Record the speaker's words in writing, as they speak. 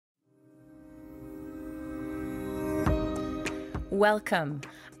Welcome.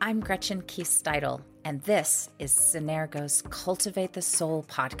 I'm Gretchen Keith-Steidel, and this is Synergo's Cultivate the Soul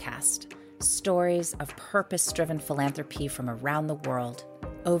podcast, stories of purpose-driven philanthropy from around the world.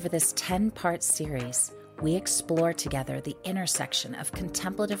 Over this 10-part series, we explore together the intersection of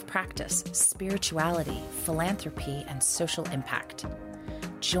contemplative practice, spirituality, philanthropy, and social impact.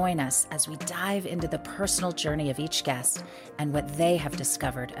 Join us as we dive into the personal journey of each guest and what they have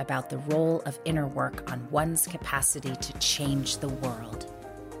discovered about the role of inner work on one's capacity to change the world.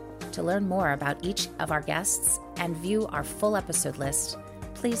 To learn more about each of our guests and view our full episode list,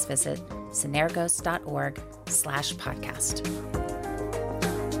 please visit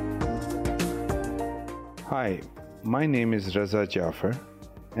synergos.org/podcast. Hi, my name is Raza Jaffer,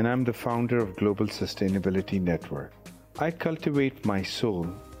 and I'm the founder of Global Sustainability Network. I cultivate my soul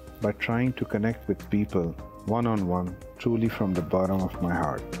by trying to connect with people one-on-one, truly from the bottom of my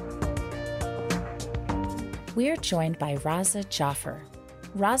heart. We are joined by Raza Jaffer.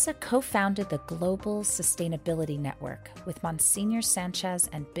 Raza co-founded the Global Sustainability Network with Monsignor Sanchez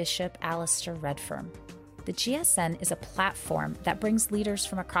and Bishop Alistair Redfern. The GSN is a platform that brings leaders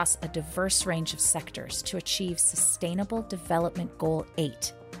from across a diverse range of sectors to achieve Sustainable Development Goal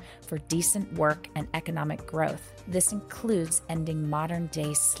 8, for decent work and economic growth. This includes ending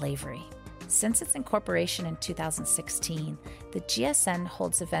modern-day slavery. Since its incorporation in 2016, the GSN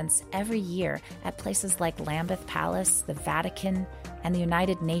holds events every year at places like Lambeth Palace, the Vatican, and the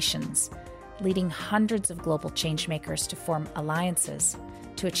United Nations, leading hundreds of global changemakers to form alliances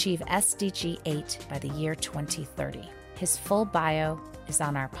to achieve SDG 8 by the year 2030. His full bio is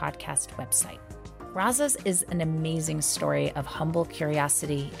on our podcast website. Raza's is an amazing story of humble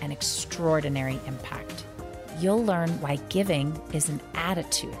curiosity and extraordinary impact. You'll learn why giving is an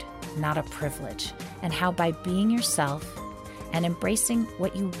attitude, not a privilege, and how by being yourself and embracing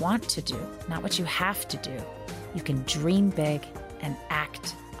what you want to do, not what you have to do, you can dream big and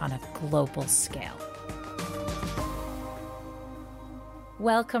act on a global scale.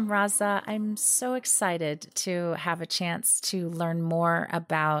 Welcome, Raza. I'm so excited to have a chance to learn more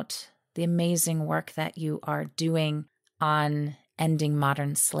about the amazing work that you are doing on ending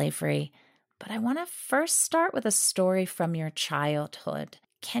modern slavery. But I want to first start with a story from your childhood.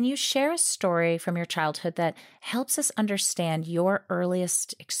 Can you share a story from your childhood that helps us understand your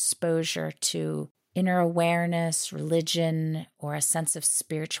earliest exposure to inner awareness, religion, or a sense of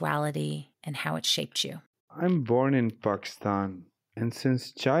spirituality and how it shaped you? I'm born in Pakistan, and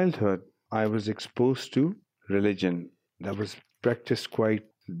since childhood, I was exposed to religion that was practiced quite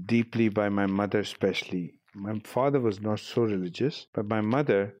deeply by my mother especially. My father was not so religious, but my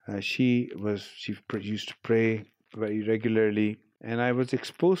mother, she used to pray very regularly, and I was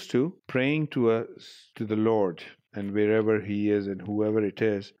exposed to praying to the Lord, and wherever He is and whoever it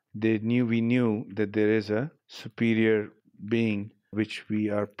is, we knew that there is a superior being which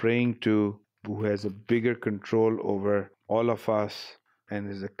we are praying to, who has a bigger control over all of us and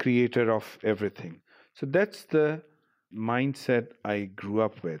is a creator of everything. So that's the mindset I grew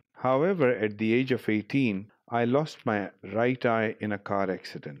up with. However, at the age of 18, I lost my right eye in a car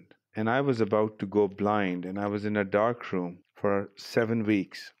accident, and I was about to go blind, and I was in a dark room for 7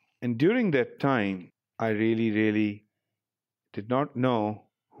 weeks. And during that time, I really did not know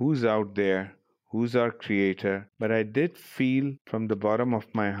who's out there, who's our creator, but I did feel from the bottom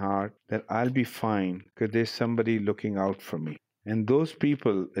of my heart that I'll be fine because there's somebody looking out for me. And those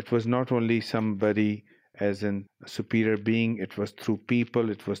people, it was not only somebody as in a superior being, it was through people,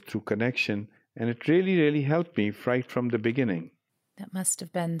 it was through connection, and it really helped me right from the beginning. That must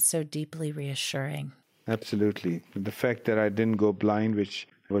have been so deeply reassuring. Absolutely. The fact that I didn't go blind, which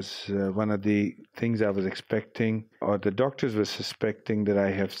was one of the things I was expecting, or the doctors were suspecting that I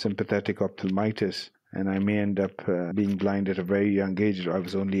have sympathetic ophthalmitis, and I may end up being blind at a very young age. I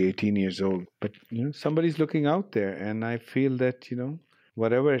was only 18 years old. But somebody's looking out there, and I feel that,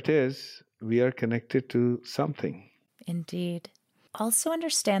 whatever it is, we are connected to something. Indeed. Also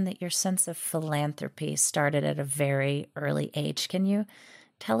understand that your sense of philanthropy started at a very early age. Can you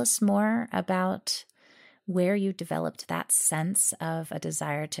tell us more about where you developed that sense of a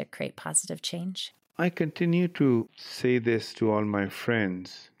desire to create positive change? I continue to say this to all my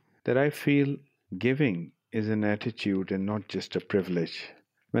friends, that I feel giving is an attitude and not just a privilege.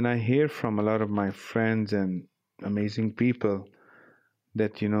 When I hear from a lot of my friends and amazing people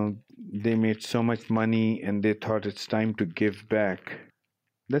that, they made so much money and they thought it's time to give back.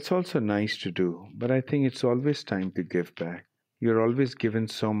 That's also nice to do, but I think it's always time to give back. You're always given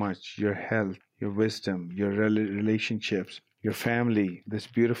so much, your health, your wisdom, your relationships, your family, this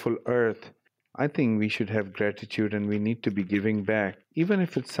beautiful earth. I think we should have gratitude and we need to be giving back, even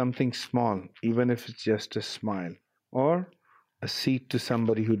if it's something small, even if it's just a smile, or a seat to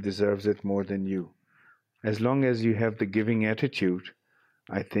somebody who deserves it more than you. As long as you have the giving attitude,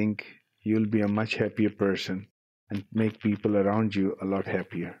 I think you'll be a much happier person and make people around you a lot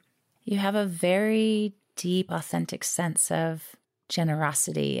happier. You have a very deep, authentic sense of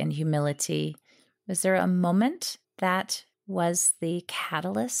generosity and humility. Was there a moment that was the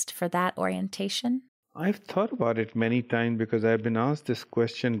catalyst for that orientation? I've thought about it many times because I've been asked this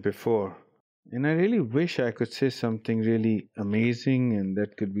question before. And I really wish I could say something really amazing and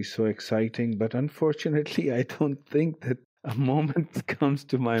that could be so exciting. But unfortunately, I don't think that a moment comes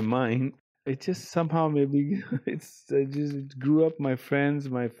to my mind. It just somehow maybe it grew up, my friends,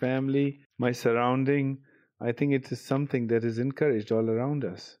 my family, my surrounding. I think it is something that is encouraged all around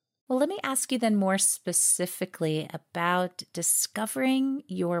us. Well, let me ask you then more specifically about discovering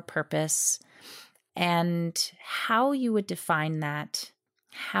your purpose and how you would define that,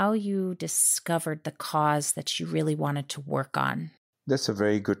 how you discovered the cause that you really wanted to work on. That's a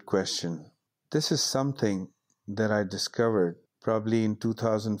very good question. This is something that I discovered probably in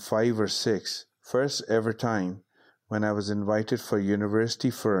 2005 or 6, first ever time when I was invited for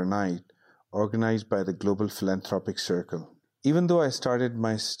University for a Night, organized by the Global Philanthropic Circle. Even though I started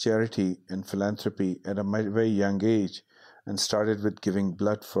my charity and philanthropy at a very young age and started with giving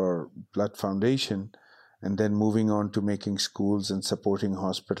blood for Blood Foundation and then moving on to making schools and supporting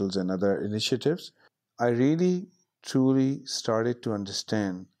hospitals and other initiatives, I really truly started to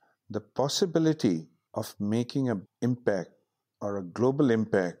understand the possibility of making an impact or a global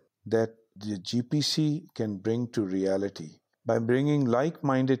impact that the GPC can bring to reality by bringing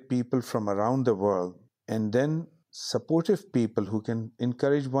like-minded people from around the world and then supportive people who can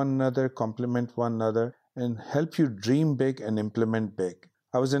encourage one another, complement one another, and help you dream big and implement big.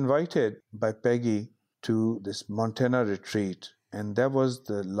 I was invited by Peggy to this Montana retreat, and that was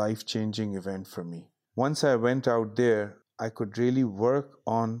the life-changing event for me. Once I went out there, I could really work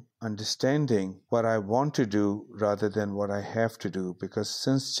on understanding what I want to do rather than what I have to do, because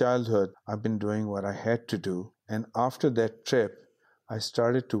since childhood, I've been doing what I had to do. And after that trip, I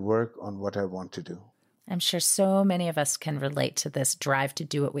started to work on what I want to do. I'm sure so many of us can relate to this drive to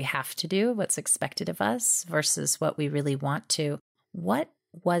do what we have to do, what's expected of us versus what we really want to. What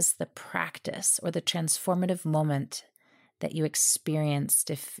was the practice or the transformative moment that you experienced,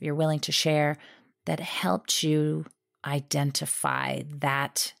 if you're willing to share, that helped you identify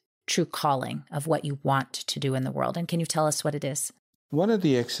that true calling of what you want to do in the world? And can you tell us what it is? One of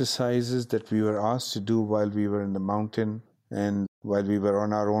the exercises that we were asked to do while we were in the mountain and while we were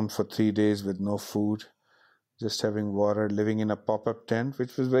on our own for 3 days with no food, just having water, living in a pop-up tent,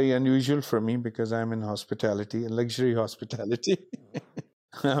 which was very unusual for me because I'm in hospitality, luxury hospitality.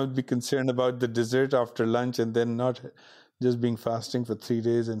 I would be concerned about the dessert after lunch and then not just being fasting for 3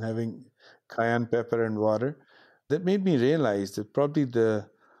 days and having cayenne pepper and water. That made me realize that probably the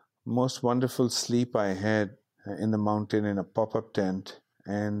most wonderful sleep I had in the mountain in a pop-up tent,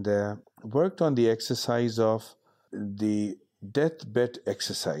 and worked on the exercise of the deathbed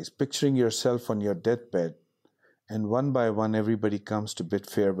exercise, picturing yourself on your deathbed, and one by one everybody comes to bid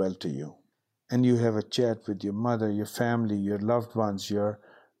farewell to you. And you have a chat with your mother, your family, your loved ones, your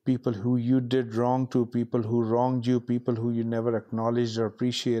people who you did wrong to, people who wronged you, people who you never acknowledged or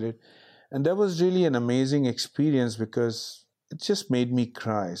appreciated. And that was really an amazing experience because it just made me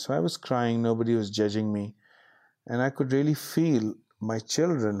cry. So I was crying, nobody was judging me. And I could really feel my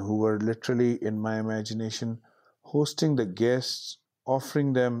children, who were literally in my imagination, hosting the guests,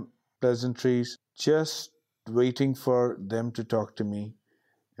 offering them pleasantries, just waiting for them to talk to me.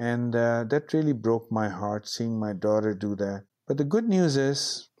 And that really broke my heart, seeing my daughter do that. But the good news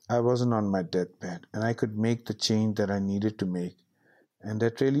is I wasn't on my deathbed and I could make the change that I needed to make. And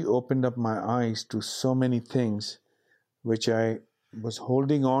that really opened up my eyes to so many things which I was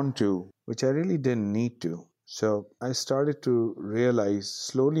holding on to, which I really didn't need to. So I started to realize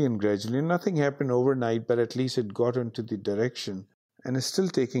slowly and gradually, nothing happened overnight, but at least it got into the direction and it's still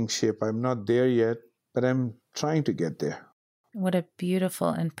taking shape. I'm not there yet, but I'm trying to get there. What a beautiful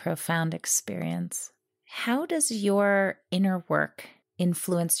and profound experience. How does your inner work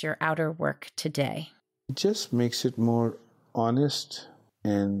influence your outer work today? It just makes it more honest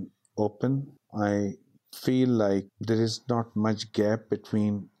and open. I feel like there is not much gap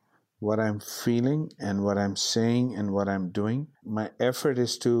between what I'm feeling and what I'm saying and what I'm doing. My effort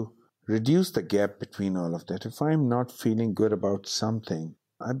is to reduce the gap between all of that. If I'm not feeling good about something,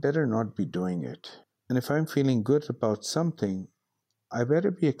 I better not be doing it. And if I'm feeling good about something, I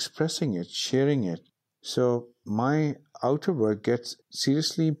better be expressing it, sharing it. So my outer work gets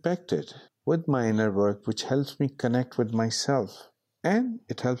seriously impacted with my inner work, which helps me connect with myself. And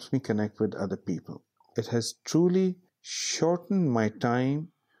it helps me connect with other people. It has truly shortened my time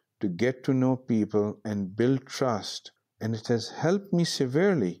to get to know people and build trust. And it has helped me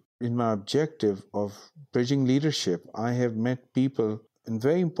severely in my objective of bridging leadership. I have met people in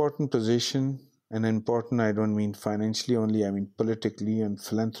very important position, and important I don't mean financially only, I mean politically and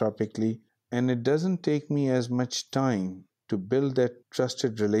philanthropically. And it doesn't take me as much time to build that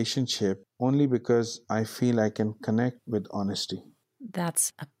trusted relationship only because I feel I can connect with honesty.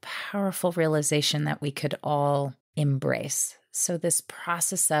 That's a powerful realization that we could all embrace. So, this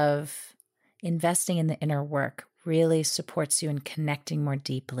process of investing in the inner work really supports you in connecting more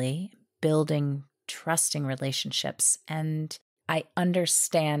deeply, building trusting relationships. And I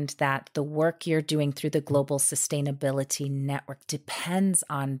understand that the work you're doing through the Global Sustainability Network depends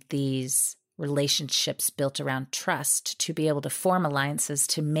on these relationships built around trust to be able to form alliances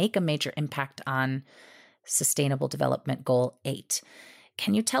to make a major impact on Sustainable Development Goal 8.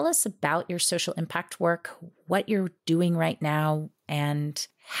 Can you tell us about your social impact work, what you're doing right now, and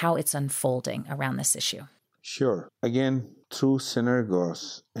how it's unfolding around this issue? Sure. Again, through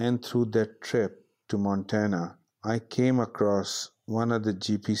Synergos and through that trip to Montana, I came across one of the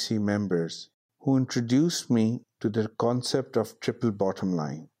GPC members who introduced me to the concept of triple bottom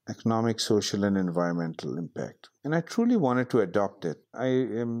line: economic, social, and environmental impact. And I truly wanted to adopt it. I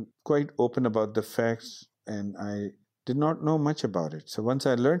am quite open about the facts, and I did not know much about it. So once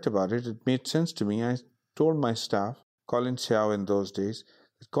I learned about it, it made sense to me. I told my staff, Colin Xiao in those days,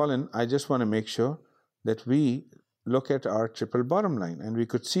 Colin, I just want to make sure that we look at our triple bottom line. And we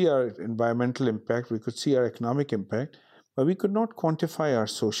could see our environmental impact, we could see our economic impact, but we could not quantify our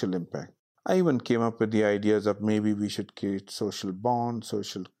social impact. I even came up with the ideas of maybe we should create social bond,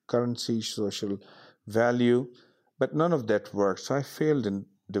 social currency, social value, but none of that worked. So I failed in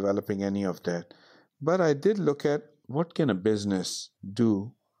developing any of that. But I did look at what can a business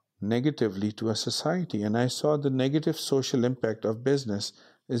do negatively to a society, and I saw the negative social impact of business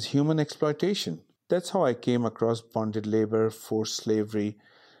is human exploitation. That's how I came across bonded labor, forced slavery,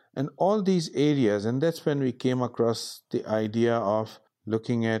 and all these areas. And that's when we came across the idea of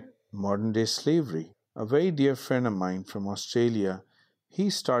looking at modern day slavery. A very dear friend of mine from Australia, he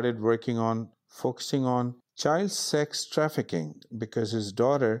started focusing on child sex trafficking because his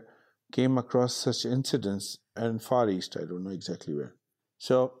daughter came across such incidents in Far East. I don't know exactly where.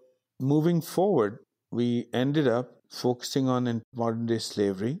 So moving forward, we ended up focusing on modern day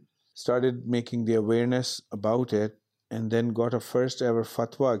slavery, started making the awareness about it, and then got a first ever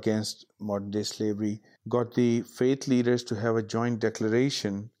fatwa against modern day slavery, got the faith leaders to have a joint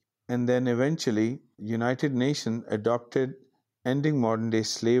declaration, and then eventually United Nations adopted ending modern day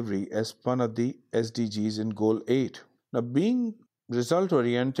slavery as one of the SDGs in Goal 8. Now, being result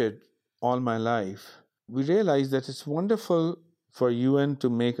oriented all my life, we realized that it's wonderful for UN to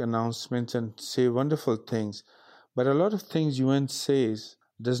make announcements and say wonderful things, but a lot of things UN says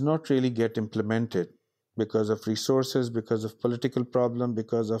does not really get implemented because of resources, because of political problem,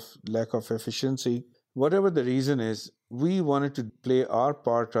 because of lack of efficiency. Whatever the reason is, we wanted to play our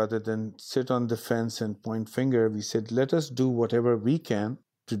part rather than sit on the fence and point finger. We said, let us do whatever we can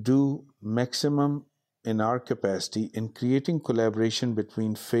to do maximum in our capacity in creating collaboration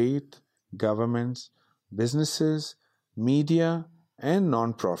between faith, governments, businesses, media, and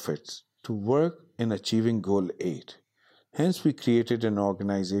non-profits to work in achieving Goal 8. Hence, we created an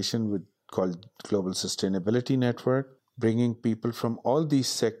organization called Global Sustainability Network, bringing people from all these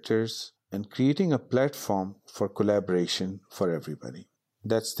sectors and creating a platform for collaboration for everybody.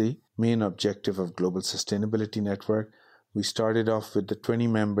 That's the main objective of Global Sustainability Network. We started off with the 20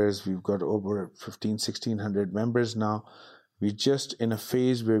 members. We've got over 1,600 members now. We're just in a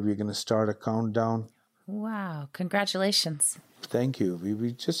phase where we're going to start a countdown. Wow, congratulations. Thank you.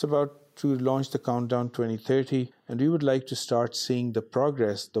 We're just about to launch the Countdown 2030, and we would like to start seeing the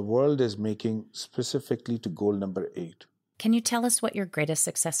progress the world is making specifically to goal number 8. Can you tell us what your greatest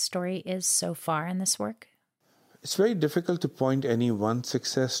success story is so far in this work? It's very difficult to point any one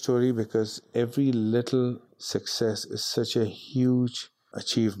success story because every little success is such a huge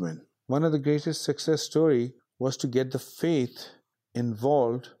achievement. One of the greatest success story was to get the faith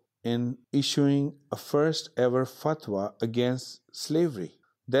involved in issuing a first ever fatwa against slavery.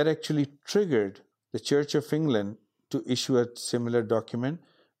 That actually triggered the Church of England to issue a similar document.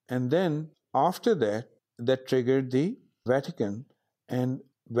 And then after that, that triggered the Vatican, and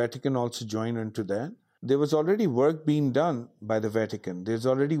Vatican also joined into that. There was already work being done by the Vatican. There's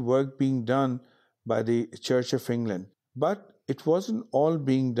already work being done by the Church of England. But it wasn't all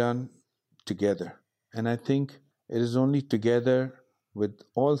being done together. And I think it is only together with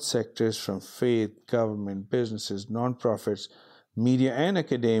all sectors from faith, government, businesses, non-profits, media, and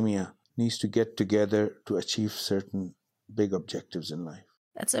academia needs to get together to achieve certain big objectives in life.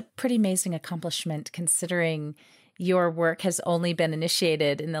 That's a pretty amazing accomplishment considering your work has only been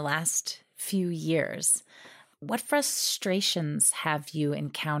initiated in the last few years. What frustrations have you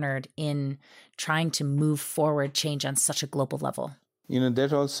encountered in trying to move forward change on such a global level?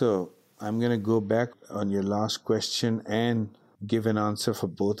 That also, I'm going to go back on your last question and give an answer for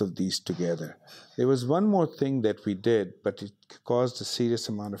both of these together. There was one more thing that we did, but it caused a serious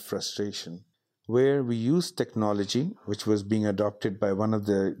amount of frustration, where we used technology, which was being adopted by one of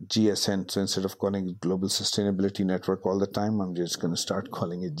the GSN. So instead of calling it Global Sustainability Network all the time, I'm just going to start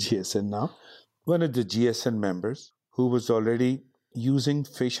calling it GSN now. One of the GSN members, who was already using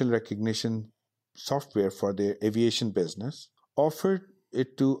facial recognition software for their aviation business, offered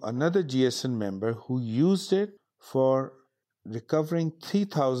it to another GSN member who used it for recovering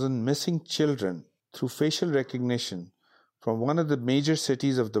 3,000 missing children through facial recognition from one of the major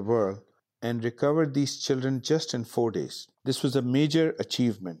cities of the world, and recovered these children just in 4 days. This was a major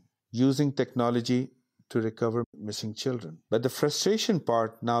achievement, using technology to recover missing children. But the frustration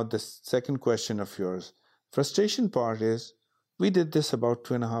part, now the second question of yours, frustration part is, we did this about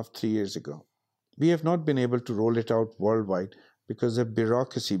 2.5, 3 years ago. We have not been able to roll it out worldwide because of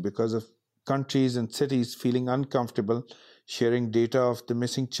bureaucracy, because of countries and cities feeling uncomfortable sharing data of the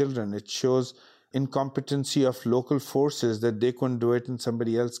missing children. It shows incompetency of local forces that they couldn't do it and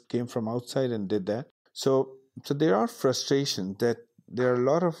somebody else came from outside and did that. So there are frustrations that there are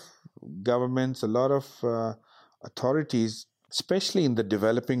a lot of governments, a lot of authorities, especially in the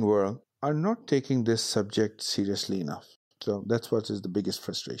developing world, are not taking this subject seriously enough. So that's what is the biggest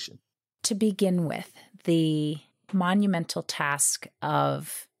frustration. To begin with, the monumental task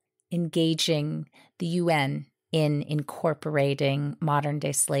of engaging the UN in incorporating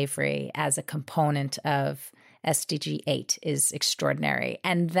modern-day slavery as a component of SDG 8 is extraordinary.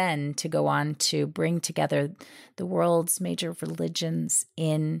 And then to go on to bring together the world's major religions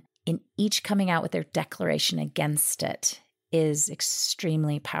in each coming out with their declaration against it is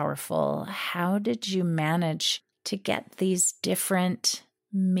extremely powerful. How did you manage to get these different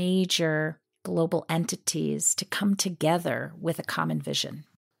major global entities to come together with a common vision?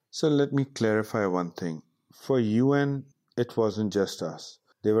 So let me clarify one thing. For UN, it wasn't just us.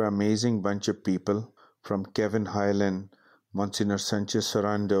 They were an amazing bunch of people, from Kevin Highland, Monsignor Sanchez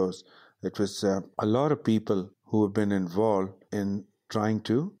Sorandos. It was a lot of people who have been involved in trying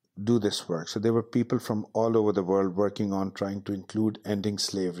to do this work. So there were people from all over the world working on trying to include ending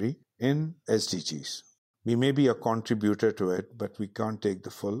slavery in SDGs. We may be a contributor to it, but we can't take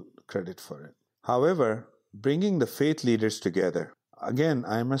the full credit for it. However, bringing the faith leaders together, again,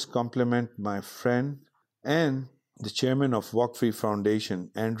 I must compliment my friend and the chairman of Walk Free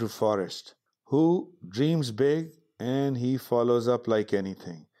Foundation, Andrew Forrest, who dreams big and he follows up like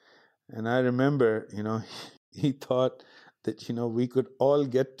anything. And I remember, he thought that, we could all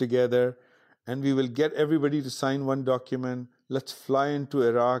get together and we will get everybody to sign one document. Let's fly into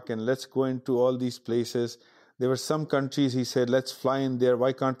Iraq and let's go into all these places. There were some countries, he said, let's fly in there.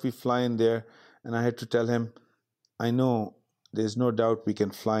 Why can't we fly in there? And I had to tell him, I know there's no doubt we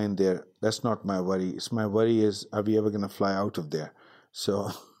can fly in there. That's not my worry. My worry is, are we ever going to fly out of there?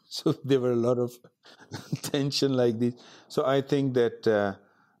 So there were a lot of tension like this. So I think that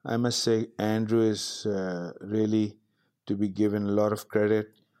I must say Andrew is really to be given a lot of credit.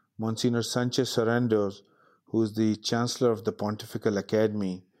 Monsignor Sanchez Sorandos, who's the Chancellor of the Pontifical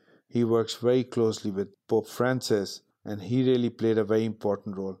Academy, he works very closely with Pope Francis, and he really played a very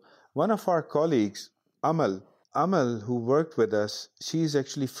important role. One of our colleagues, Amal, who worked with us, she's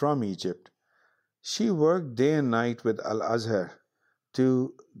actually from Egypt. She worked day and night with Al-Azhar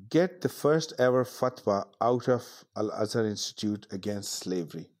to get the first ever fatwa out of Al-Azhar Institute against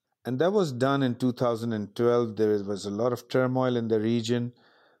slavery. And that was done in 2012. There was a lot of turmoil in the region,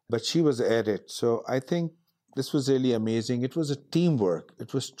 but she was at it. So I think this was really amazing. It was a teamwork.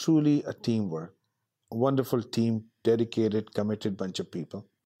 It was truly a teamwork. A wonderful team, dedicated, committed bunch of people.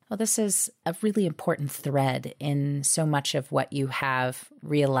 Well, this is a really important thread in so much of what you have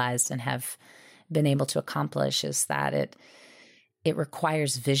realized and have been able to accomplish, is that it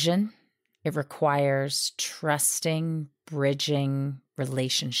requires vision. It requires trusting, bridging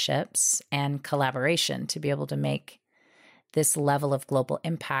relationships and collaboration to be able to make this level of global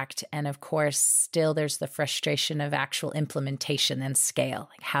impact. And of course, still there's the frustration of actual implementation and scale.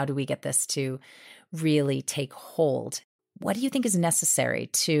 Like, how do we get this to really take hold? What do you think is necessary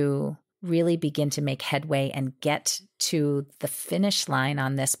to really begin to make headway and get to the finish line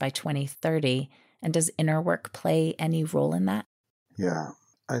on this by 2030? And does inner work play any role in that? Yeah,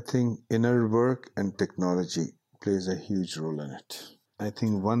 I think inner work and technology plays a huge role in it. I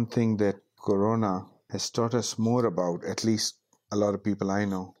think one thing that Corona has taught us more about, at least a lot of people I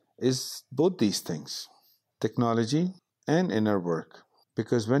know, is both these things, technology and inner work.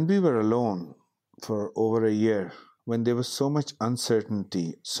 Because when we were alone for over a year, when there was so much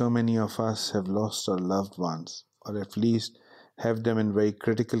uncertainty, so many of us have lost our loved ones, or at least have them in very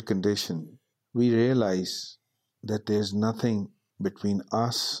critical condition, we realize that there's nothing between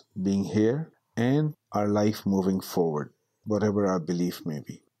us being here and our life moving forward, whatever our belief may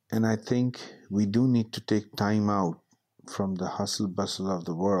be. And I think we do need to take time out from the hustle bustle of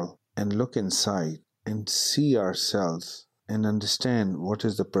the world and look inside and see ourselves and understand what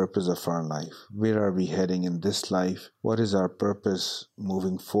is the purpose of our life. Where are we heading in this life? What is our purpose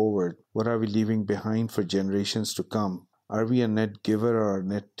moving forward? What are we leaving behind for generations to come? Are we a net giver or a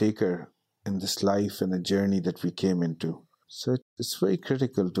net taker in this life and the journey that we came into? So it's very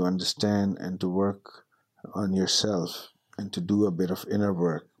critical to understand and to work on yourself and to do a bit of inner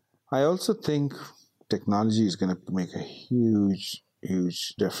work. I also think technology is going to make a huge,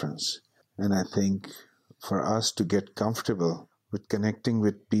 huge difference. And I think for us to get comfortable with connecting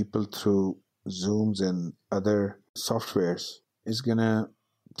with people through Zooms and other softwares is going to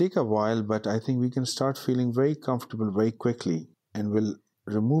take a while, but I think we can start feeling very comfortable very quickly and will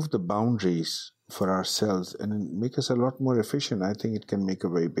remove the boundaries for ourselves and make us a lot more efficient. I think it can make a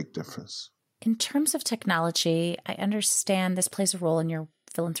very big difference. In terms of technology, I understand this plays a role in your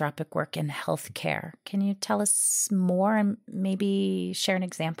philanthropic work in healthcare. Can you tell us more and maybe share an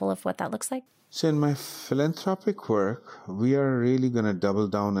example of what that looks like? So in my philanthropic work, we are really going to double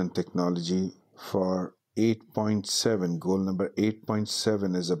down on technology for 8.7. Goal number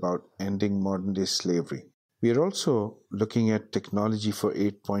 8.7 is about ending modern day slavery. We are also looking at technology for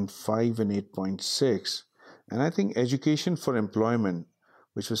 8.5 and 8.6. And I think education for employment,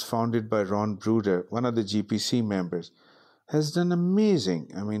 which was founded by Ron Bruder, one of the GPC members, has done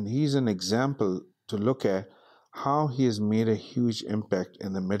amazing. I mean, he's an example to look at how he has made a huge impact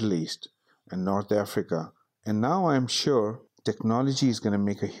in the Middle East and North Africa. And now I'm sure technology is going to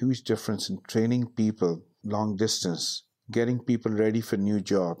make a huge difference in training people long distance, getting people ready for new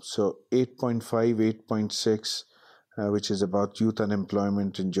jobs. So 8.5, 8.6, which is about youth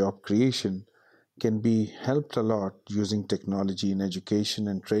unemployment and job creation, can be helped a lot using technology in education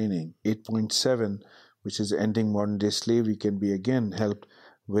and training. 8.7, which is ending modern day slavery, can be again helped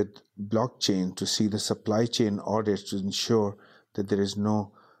with blockchain to see the supply chain audits to ensure that there is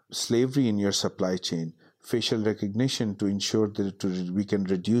no slavery in your supply chain. Facial recognition to ensure that we can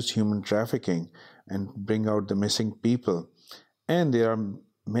reduce human trafficking and bring out the missing people. And there are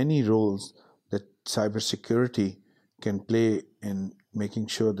many roles that cybersecurity can play in making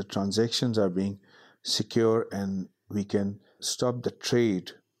sure the transactions are being secure and we can stop the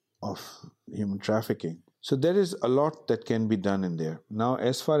trade of human trafficking. So there is a lot that can be done in there. Now,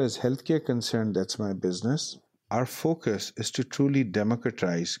 as far as healthcare concerned, that's my business. Our focus is to truly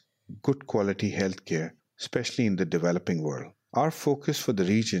democratize good quality healthcare, especially in the developing world. Our focus for the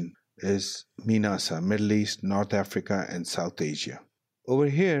region is MENASA, Middle East, North Africa, and South Asia. Over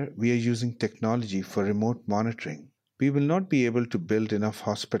here, we are using technology for remote monitoring. We will not be able to build enough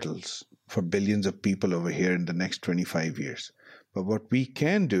hospitals for billions of people over here in the next 25 years. But what we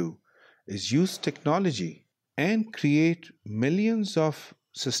can do is use technology and create millions of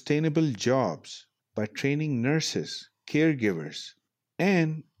sustainable jobs by training nurses, caregivers,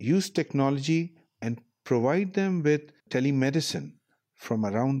 and use technology and provide them with telemedicine from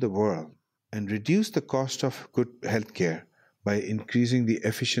around the world and reduce the cost of good healthcare by increasing the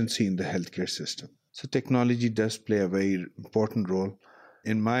efficiency in the healthcare system. So technology does play a very important role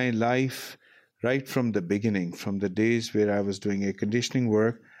in my life right from the beginning, from the days where I was doing air conditioning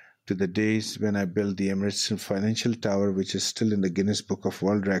work to the days when I built the Emirates Financial Tower, which is still in the Guinness Book of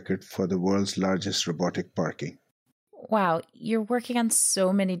World Record for the world's largest robotic parking. Wow, you're working on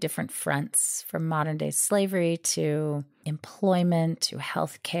so many different fronts, from modern day slavery to employment to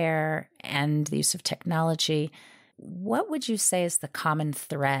healthcare and the use of technology. What would you say is the common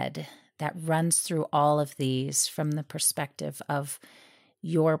thread that runs through all of these from the perspective of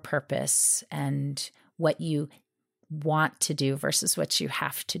your purpose and what you want to do versus what you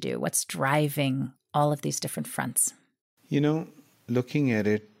have to do? What's driving all of these different fronts? You know, looking at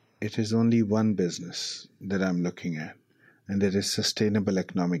it, it is only one business that I'm looking at, and that is sustainable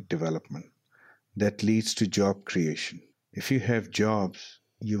economic development that leads to job creation. If you have jobs,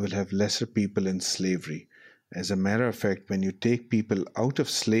 you will have lesser people in slavery. As a matter of fact, when you take people out of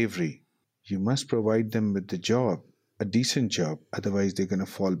slavery, you must provide them with the job, a decent job, otherwise they're going to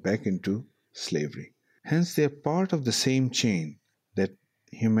fall back into slavery. Hence, they're part of the same chain that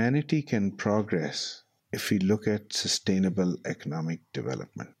humanity can progress if we look at sustainable economic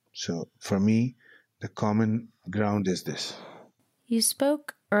development. So for me, the common ground is this. You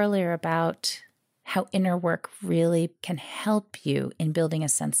spoke earlier about how inner work really can help you in building a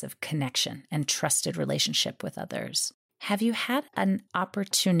sense of connection and trusted relationship with others. Have you had an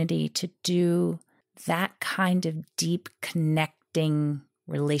opportunity to do that kind of deep connecting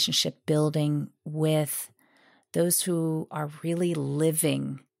relationship building with those who are really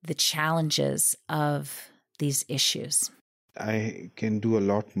living the challenges of these issues? I can do a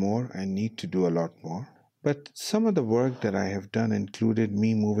lot more. I need to do a lot more. But some of the work that I have done included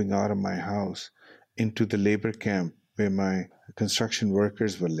me moving out of my house into the labor camp where my construction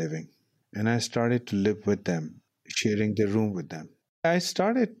workers were living. And I started to live with them, sharing the room with them. I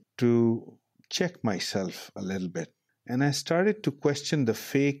started to check myself a little bit. And I started to question the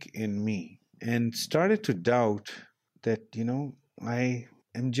fake in me and started to doubt that, I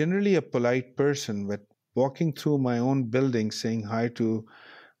am generally a polite person, but walking through my own building saying hi to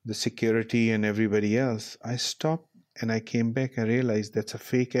the security and everybody else, I stopped and I came back and realized that's a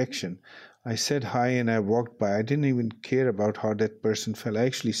fake action. I said hi and I walked by. I didn't even care about how that person felt. I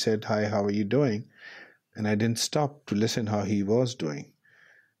actually said, "Hi, how are you doing?" And I didn't stop to listen how he was doing.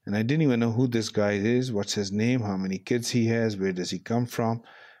 And I didn't even know who this guy is, what's his name, how many kids he has, where does he come from,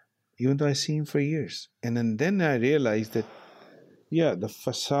 even though I see him for years. And then I realized that, yeah, the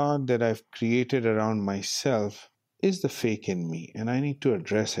facade that I've created around myself is the fake in me, and I need to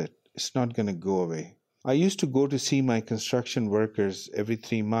address it. It's not going to go away. I used to go to see my construction workers every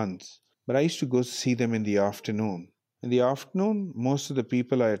 3 months, but I used to go see them in the afternoon. In the afternoon, most of the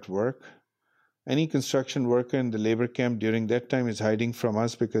people are at work. Any construction worker in the labor camp during that time is hiding from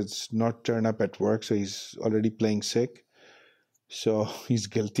us because not turn up at work, so he's already playing sick. So he's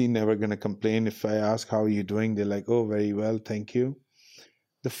guilty, never going to complain. If I ask, "How are you doing?" They're like, "Oh, very well, thank you."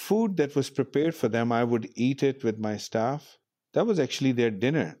 The food that was prepared for them, I would eat it with my staff. That was actually their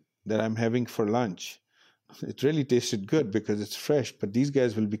dinner that I'm having for lunch. It really tasted good because it's fresh, but these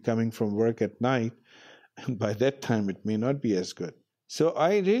guys will be coming from work at night, and by that time it may not be as good. So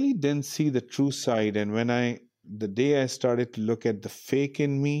I really didn't see the true side. And the day I started to look at the fake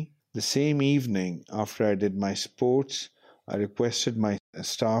in me, the same evening after I did my sports, I requested my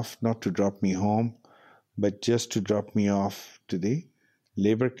staff not to drop me home, but just to drop me off to the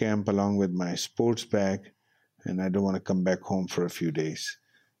labor camp along with my sports bag. And I don't want to come back home for a few days.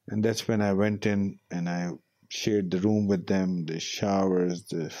 And that's when I went in and I shared the room with them, the showers,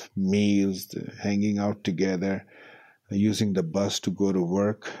 the meals, the hanging out together, using the bus to go to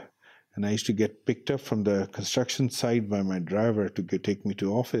work. And I used to get picked up from the construction site by my driver to take me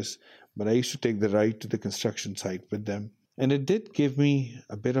to office, but I used to take the ride to the construction site with them. And it did give me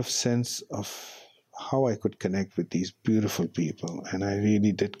a bit of sense of how I could connect with these beautiful people. And I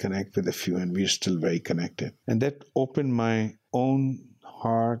really did connect with a few, and we're still very connected. And that opened my own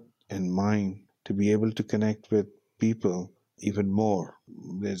heart and mind to be able to connect with people even more.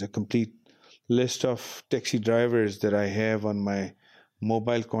 There's a complete list of taxi drivers that I have on my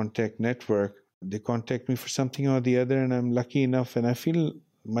mobile contact network. They contact me for something or the other, and I'm lucky enough, and I feel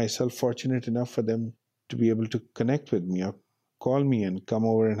myself fortunate enough for them to be able to connect with me or call me and come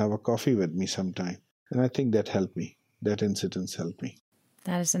over and have a coffee with me sometime. And I think that helped me. That incident helped me.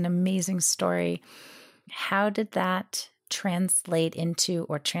 That is an amazing story. How did that translate into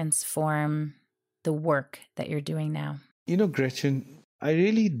or transform the work that you're doing now? Gretchen, I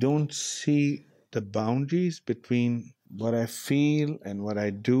really don't see the boundaries between what I feel and what I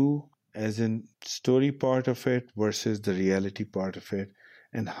do as in story part of it versus the reality part of it,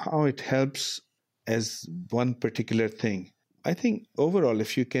 and how it helps as one particular thing. I think overall,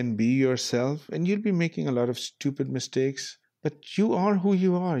 if you can be yourself, and you'll be making a lot of stupid mistakes, but you are who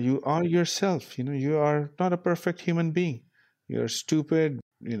you are. You are yourself. You are not a perfect human being. You're stupid.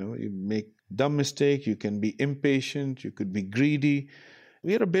 You make dumb mistake. You can be impatient. You could be greedy.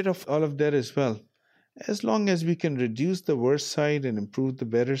 We are a bit of all of that as well. As long as we can reduce the worst side and improve the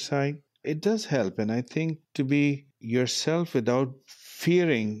better side, it does help. And I think to be yourself without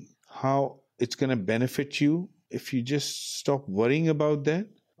fearing how it's going to benefit you, if you just stop worrying about that,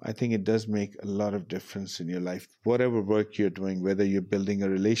 I think it does make a lot of difference in your life. Whatever work you're doing, whether you're building a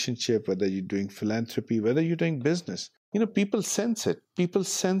relationship, whether you're doing philanthropy, whether you're doing business, people sense it. People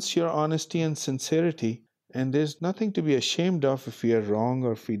sense your honesty and sincerity. And there's nothing to be ashamed of if we are wrong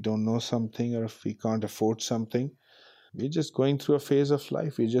or if we don't know something or if we can't afford something. We're just going through a phase of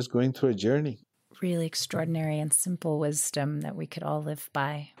life. We're just going through a journey. Really extraordinary and simple wisdom that we could all live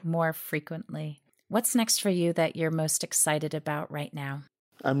by more frequently. What's next for you that you're most excited about right now?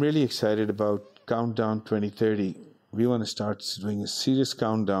 I'm really excited about Countdown 2030. We want to start doing a serious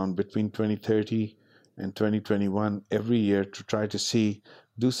countdown between 2030 in 2021 every year to try to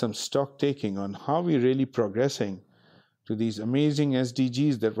do some stock taking on how we're really progressing to these amazing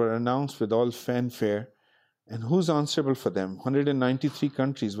SDGs that were announced with all fanfare and who's answerable for them. 193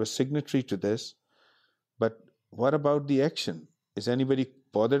 countries were signatory to this. But what about the action? Is anybody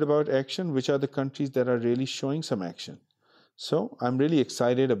bothered about action? Which are the countries that are really showing some action? So I'm really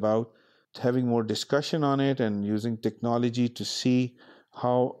excited about having more discussion on it and using technology to see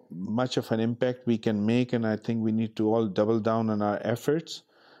how much of an impact we can make. And I think we need to all double down on our efforts,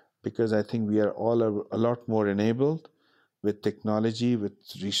 because I think we are all a lot more enabled with technology, with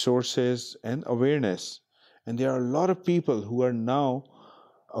resources and awareness. And there are a lot of people who are now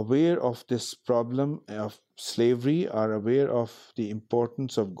aware of this problem of slavery, are aware of the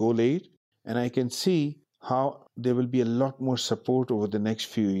importance of Goal 8. And I can see how there will be a lot more support over the next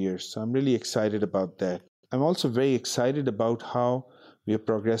few years. So I'm really excited about that. I'm also very excited about how we are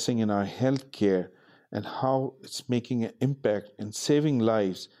progressing in our healthcare and how it's making an impact in saving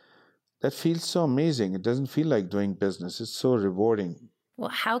lives. That feels so amazing. It doesn't feel like doing business. It's so rewarding. Well,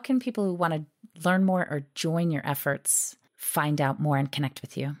 how can people who want to learn more or join your efforts find out more and connect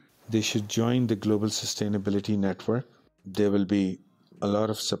with you? They should join the Global Sustainability Network. There will be a lot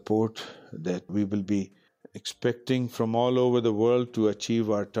of support that we will be expecting from all over the world to achieve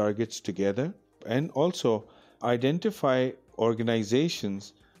our targets together, and also identify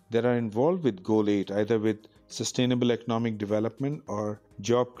organizations that are involved with Goal 8, either with sustainable economic development or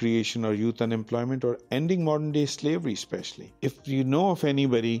job creation or youth unemployment or ending modern day slavery especially. If you know of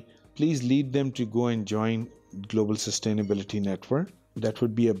anybody, please lead them to go and join Global Sustainability Network. That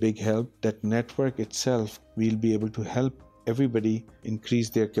would be a big help. That network itself, we'll be able to help everybody increase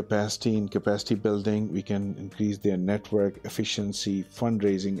their capacity in capacity building. We can increase their network efficiency,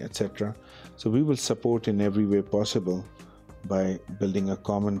 fundraising, etc. So we will support in every way possible by building a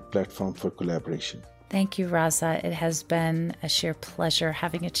common platform for collaboration. Thank you, Raza. It has been a sheer pleasure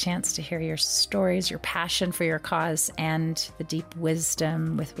having a chance to hear your stories, your passion for your cause, and the deep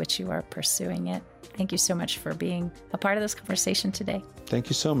wisdom with which you are pursuing it. Thank you so much for being a part of this conversation today. Thank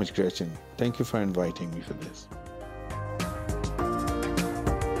you so much, Gretchen. Thank you for inviting me for this.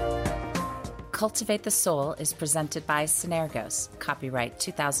 Cultivate the Soul is presented by Synergos, copyright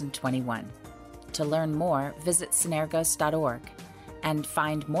 2021. To learn more, visit synergos.org and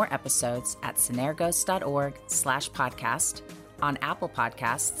find more episodes at synergos.org/podcast, on Apple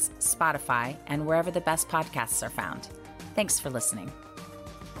Podcasts, Spotify, and wherever the best podcasts are found. Thanks for listening.